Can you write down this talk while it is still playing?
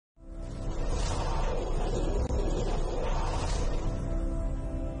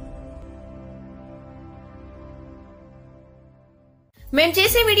మేము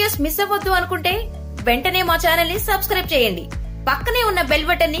చేసే videos miss అవ్వద్దు అనుకుంటే వెంటనే మా ఛానల్ ని సబ్స్క్రైబ్ చేయండి. పక్కనే ఉన్న బెల్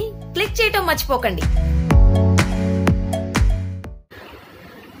బటన్ ని క్లిక్ చేయటం మర్చిపోకండి.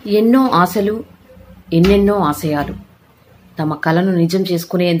 ఎన్నో ఆశలు, ఎన్నెన్నో ఆశయాలు తమ కలను నిజం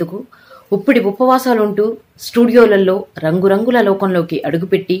చేసుకునేందుకు ఉప్పిడి ఉపవాసాలుంటూ స్టూడియోలలో రంగురంగుల లోకంలోకి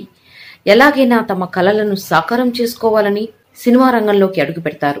అడుగుపెట్టి ఎలాగైనా తమ కలలను సాకారం చేసుకోవాలని సినిమా రంగంలోకి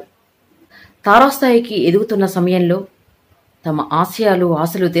అడుగుపెడతారు. తారాస్థాయికి ఎదుగుతున్న సమయంలో తమ ఆశయాలు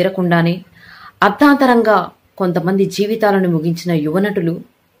ఆశలు తీరకుండానే అర్ధాంతరంగా కొంతమంది జీవితాలను ముగించిన యువనటులు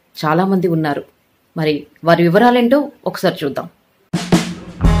చాలామంది ఉన్నారు. మరి వారి వివరాలేంటో ఒకసారి చూద్దాం.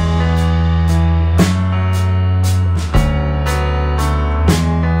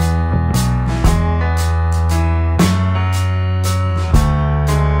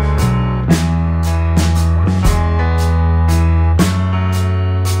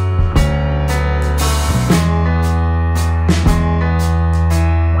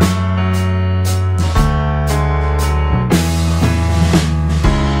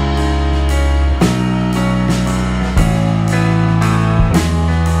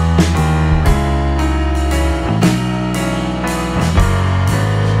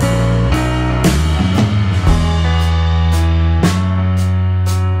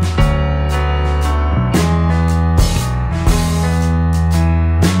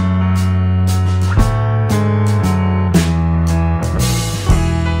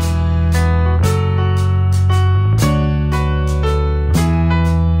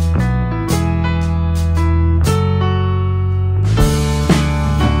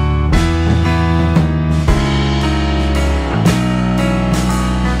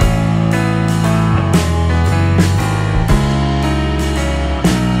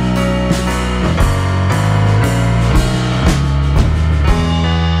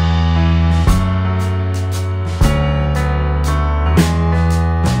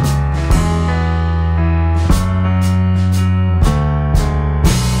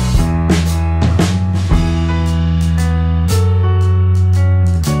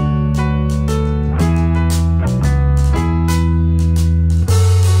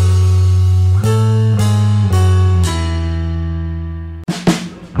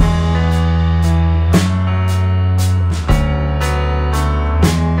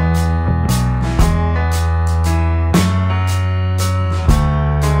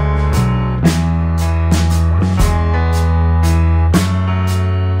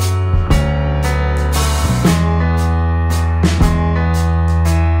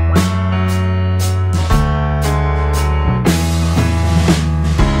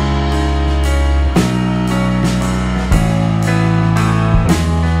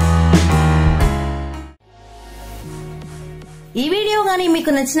 ఈ వీడియో గానీ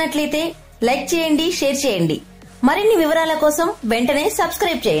మీకు నచ్చినట్లయితే లైక్ చేయండి, షేర్ చేయండి. మరిన్ని వివరాల కోసం వెంటనే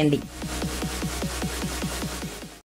సబ్స్క్రైబ్ చేయండి.